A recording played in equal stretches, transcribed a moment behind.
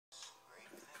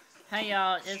Hey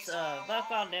y'all, it's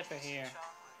Buckball Dipper here.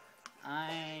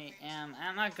 I am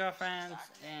at my girlfriend's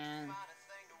and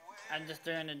I'm just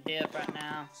doing a dip right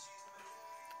now.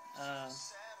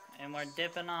 And we're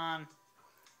dipping on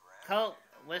Colt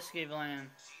whiskey blend.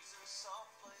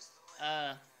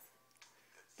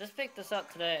 Just picked this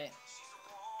up today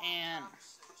and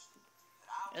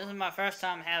this is my first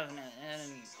time having it and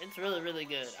it's really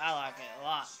good. I like it a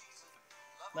lot.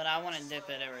 But I wouldn't dip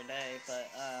it every day,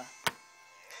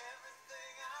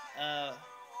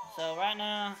 so right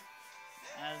now,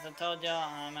 as I told y'all,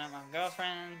 I'm at my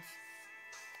girlfriend's,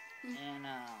 and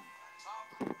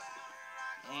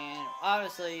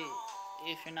obviously,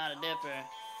 if you're not a dipper,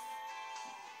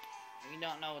 you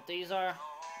don't know what these are.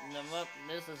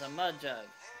 This is a mud jug,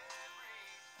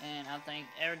 and I think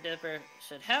every dipper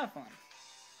should have one.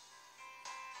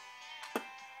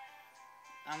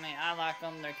 I mean, I like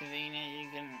them, they're convenient, you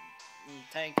can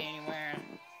take anywhere,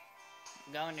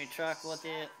 go in your truck with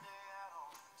it.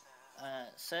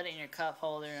 Set it in your cup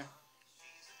holder.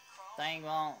 Thing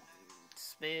won't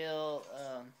spill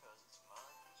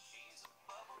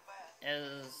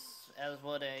as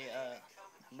what a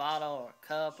bottle or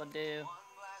cup would do.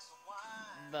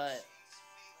 But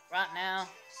right now,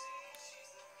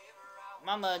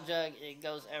 my mud jug, it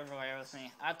goes everywhere with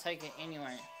me. I take it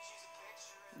anywhere.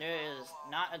 There is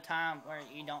not a time where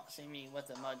you don't see me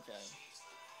with a mud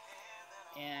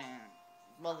jug. And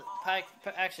well,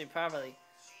 actually probably.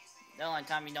 The only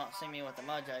time you don't see me with the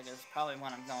mud jug is probably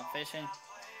when I'm going fishing.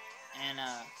 And,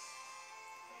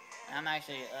 I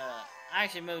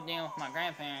actually moved in with my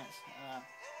grandparents.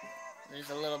 There's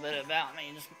a little bit about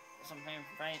me, just some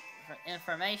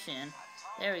information.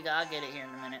 There we go, I'll get it here in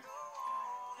a minute.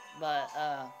 But,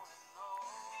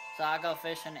 so I go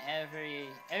fishing every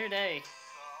day,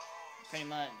 pretty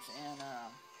much. And,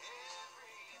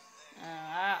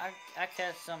 I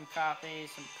catch some crappie,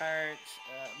 some perch,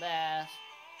 bass.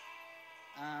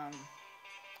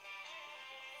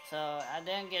 So I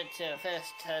didn't get to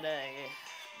fish today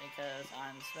because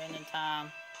I'm spending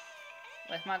time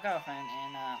with my girlfriend,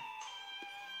 and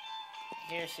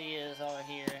here she is over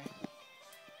here,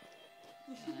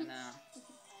 and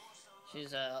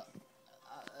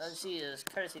she is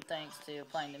courtesy thanks to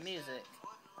playing the music,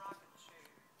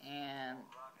 and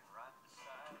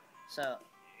so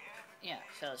yeah,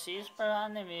 so she's put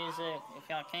on the music. If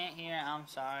y'all can't hear, I'm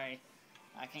sorry.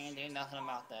 I can't do nothing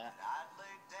about that.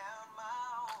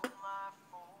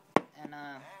 And,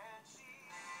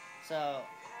 so,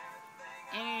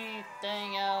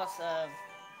 anything else, I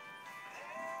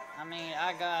mean,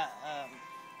 I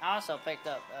also picked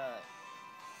up,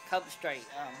 Cope Straight.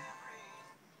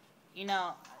 You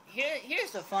know,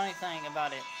 here's the funny thing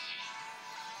about it.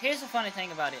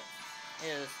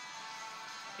 Is,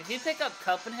 if you pick up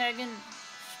Copenhagen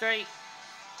Straight,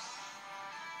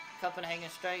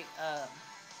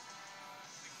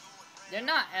 they're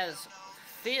not as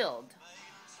filled.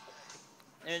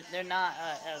 They're not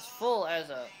as full as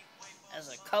a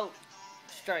Coke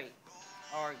Straight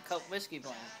or Coke whiskey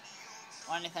blend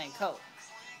or anything Coke.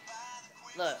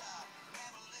 Look,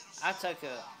 I might take it.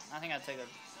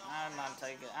 I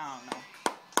don't know.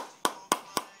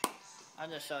 I'll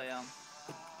just show y'all.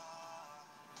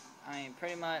 I mean,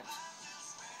 pretty much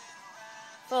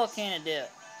full can of dip.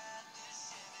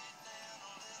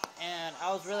 And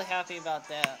I was really happy about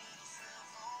that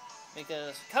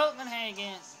because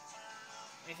Copenhagen,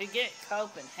 if you get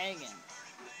Copenhagen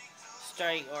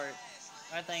Straight, or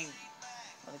I think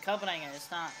well, the Copenhagen,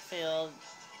 it's not filled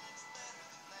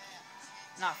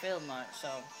much,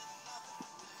 so,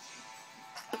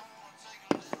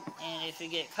 and if you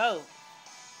get Coke,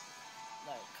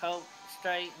 like Coke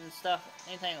Straight and stuff,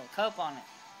 anything with Coke on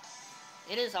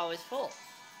it, it is always full,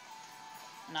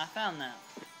 and I found that.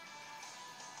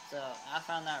 So, I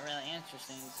found that really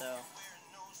interesting, so,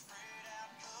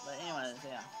 but anyways,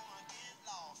 yeah.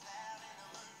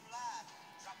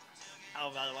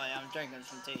 Oh, by the way, I'm drinking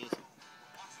some teas,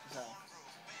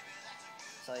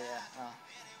 so yeah,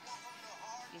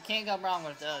 you can't go wrong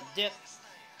with dip,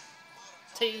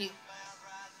 tea.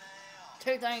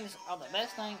 Two things are the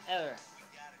best thing ever,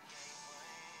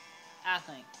 I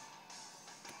think.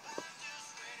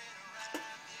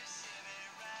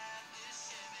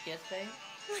 Yes, babe?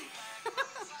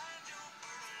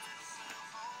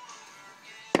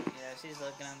 Yeah, she's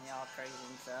looking at me all crazy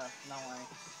and stuff. Don't worry.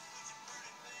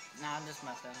 Nah, I'm just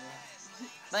messing with you.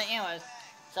 But anyways,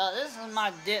 so this is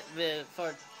my dip vid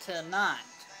for tonight.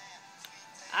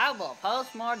 I will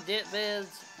post more dip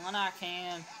vids when I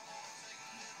can,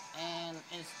 and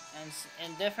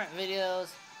in different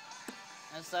videos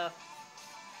and stuff.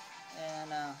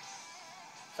 And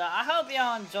so I hope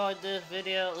y'all enjoyed this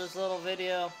little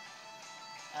video.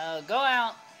 go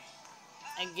out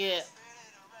and get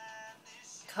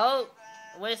Coke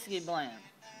whiskey blend.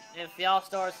 If y'all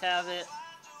stores have it.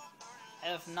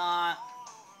 If not,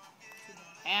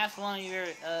 ask one of your,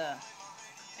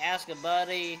 ask a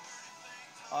buddy,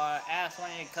 or ask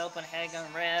one of your Copenhagen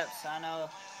reps. I know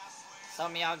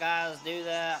some of y'all guys do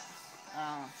that.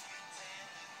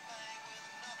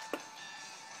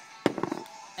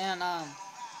 And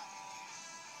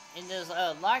just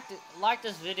like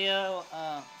this video,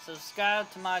 subscribe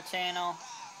to my channel,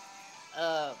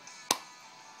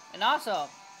 and also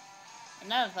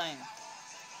another thing,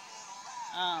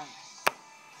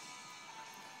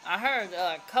 I heard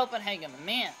Copenhagen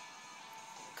Mint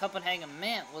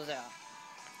was out,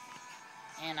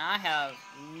 and I have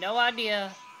no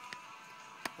idea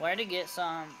where to get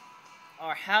some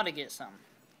or how to get some,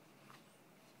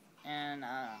 and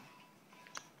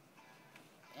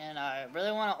I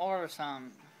really want to order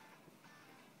some.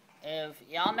 If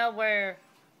y'all know where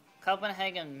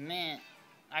Copenhagen Mint,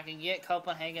 I can get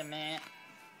Copenhagen Mint,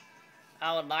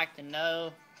 I would like to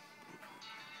know,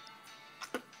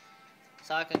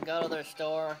 so I can go to their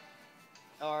store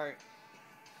or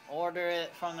order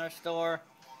it from their store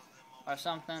or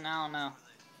something. I don't know.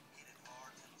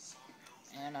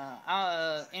 And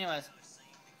anyways,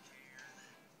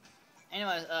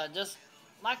 just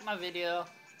like my video.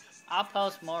 I'll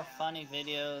post more funny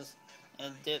videos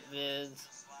and dip vids.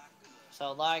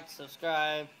 So like,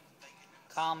 subscribe,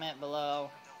 comment below.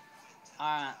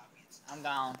 Alright, I'm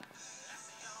gone.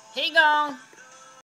 He gone!